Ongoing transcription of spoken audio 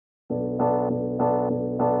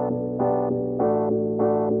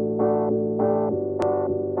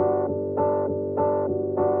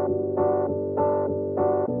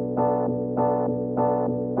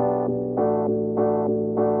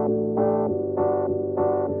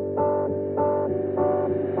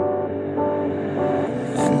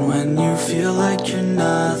you feel like you're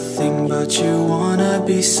nothing, but you wanna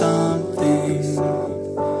be something.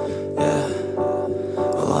 Yeah.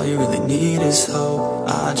 Well, all you really need is hope.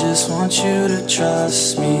 I just want you to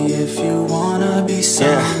trust me if you wanna be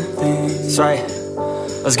something. Yeah, that's right.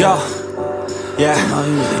 Let's go. Yeah,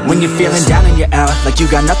 when you're feeling down and you're out, like you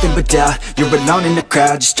got nothing but doubt, you're alone in the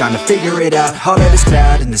crowd, just trying to figure it out. All of this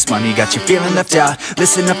cloud and this money got you feeling left out.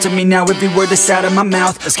 Listen up to me now, every word that's out of my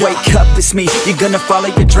mouth. Wake up, it's me, you're gonna follow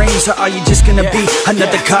your dreams, or are you just gonna be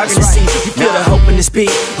another cog in the scene? You feel the hope in this beat,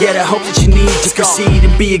 yeah, the hope that you need to proceed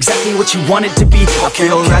and be exactly what you want it to be. I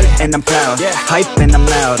feel right and I'm proud, hype and I'm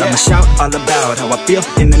loud, I'ma shout all about how I feel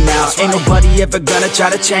in the now. Ain't nobody ever gonna try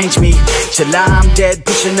to change me, till I'm dead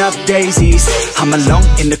pushing up daisies. I'm alone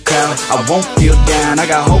in the crowd, I won't feel down. I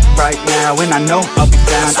got hope right now, and I know I'll be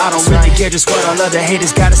found. I don't really care just what all other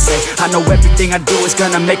haters gotta say. I know everything I do is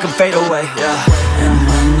gonna make them fade away. And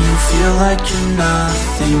when you feel like you're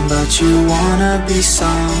nothing, but you wanna be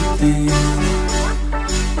something.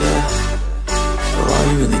 Yeah. Well, all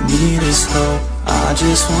you really need is hope. I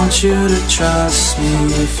just want you to trust me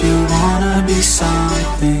if you wanna be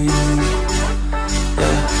something.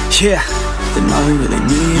 Yeah. Then all you really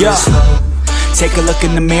need is hope. Take a look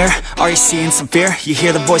in the mirror, are you seeing some fear? You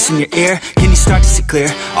hear the voice in your ear, can you start to see clear?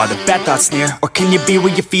 Are the bad thoughts near? Or can you be where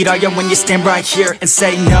your feet are, yeah, when you stand right here and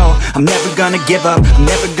say no? I'm never gonna give up, I'm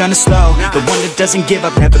never gonna slow. The one that doesn't give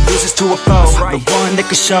up, never loses to a foe. The one that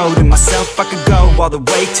could show to myself I could go all the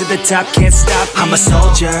way to the top, can't stop me. I'm a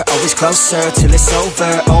soldier, always closer till it's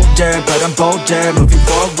over. Older, but I'm bolder, moving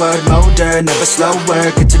forward, motor, never slower.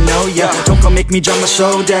 Good to know ya, don't go make me drop my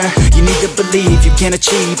shoulder. You need to believe you can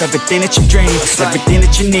achieve everything that you dream. Everything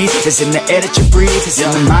that you need is in the air that you breathe. It's in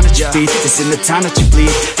the mind that you feed, it's in the time that you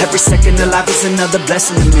bleed. Every second of life is another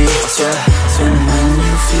blessing to me. And when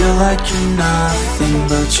you feel like you're nothing,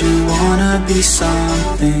 but you wanna be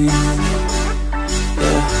something.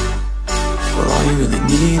 Yeah. Well, all you really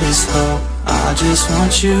need is hope. I just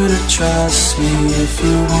want you to trust me if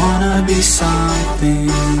you wanna be something.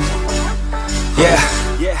 Yeah.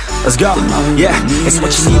 Let's go. Yeah, it's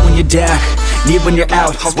what you need when you're down, need when you're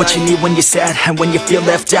out. It's what you need when you're sad and when you feel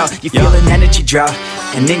left out. You feel an energy drought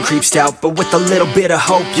and then creeps out, but with a little bit of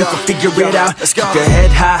hope you can figure it out. Keep your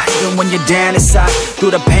head high even when you're down inside.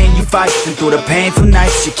 Through the pain you fight and through the painful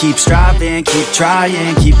nights you keep striving, keep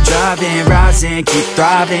trying, keep driving, rising, keep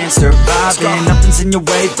thriving, surviving. Nothing's in your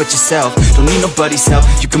way but yourself, don't need nobody's help.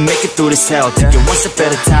 You can make it through this hell, take it one step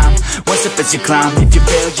at a time, one step as you climb. If you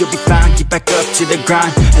fail you'll be fine, get back up to the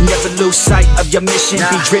grind and never lose sight of your mission.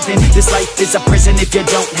 Be driven, this life is a prison if you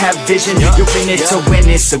don't have vision. You're in it to win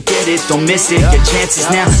it, so get it, don't miss it. Your chances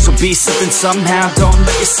now, so be something somehow. Don't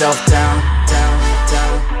let yourself down.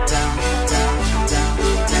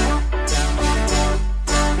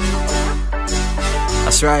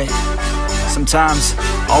 That's right. Sometimes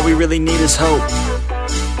all we really need is hope.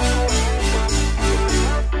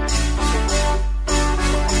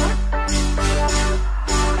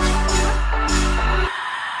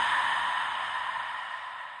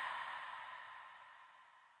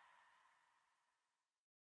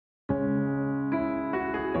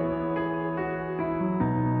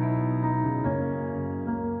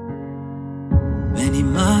 Many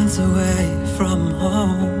miles away from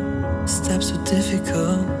home, steps were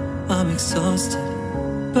difficult, I'm exhausted,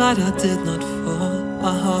 but I did not fall.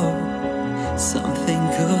 I hope something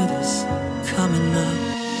good is coming up.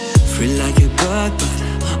 Free like a bird,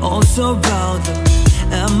 but also bound up,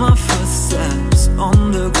 and my footsteps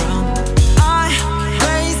on the ground. I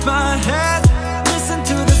raise my head, listen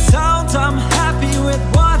to the sound, I'm happy with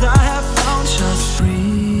what I have found. Just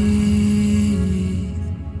breathe,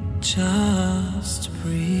 just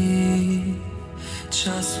breathe,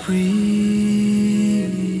 just breathe,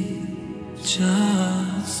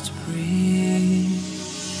 just breathe.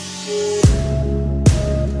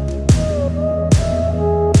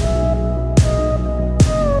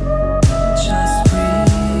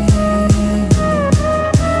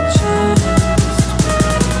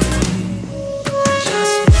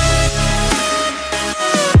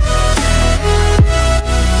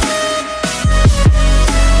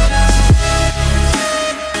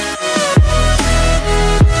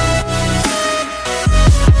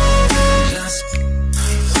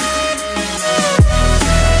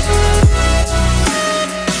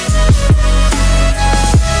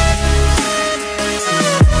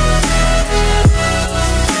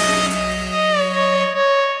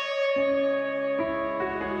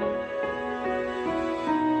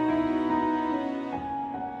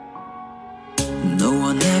 No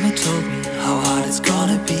one ever told me how hard it's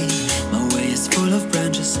gonna be. My way is forest full of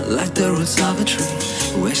branches, like the roots of a tree.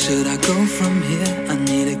 Where should I go from here? I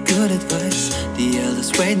need a good advice. The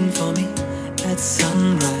elders waiting for me at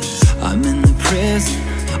sunrise. I'm in the prison,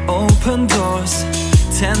 open doors,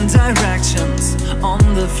 10 directions on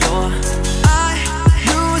the floor. I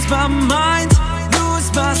lose my mind,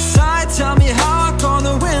 lose my sight. Tell me how I'm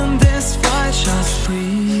gonna win this fight. Just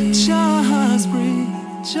breathe,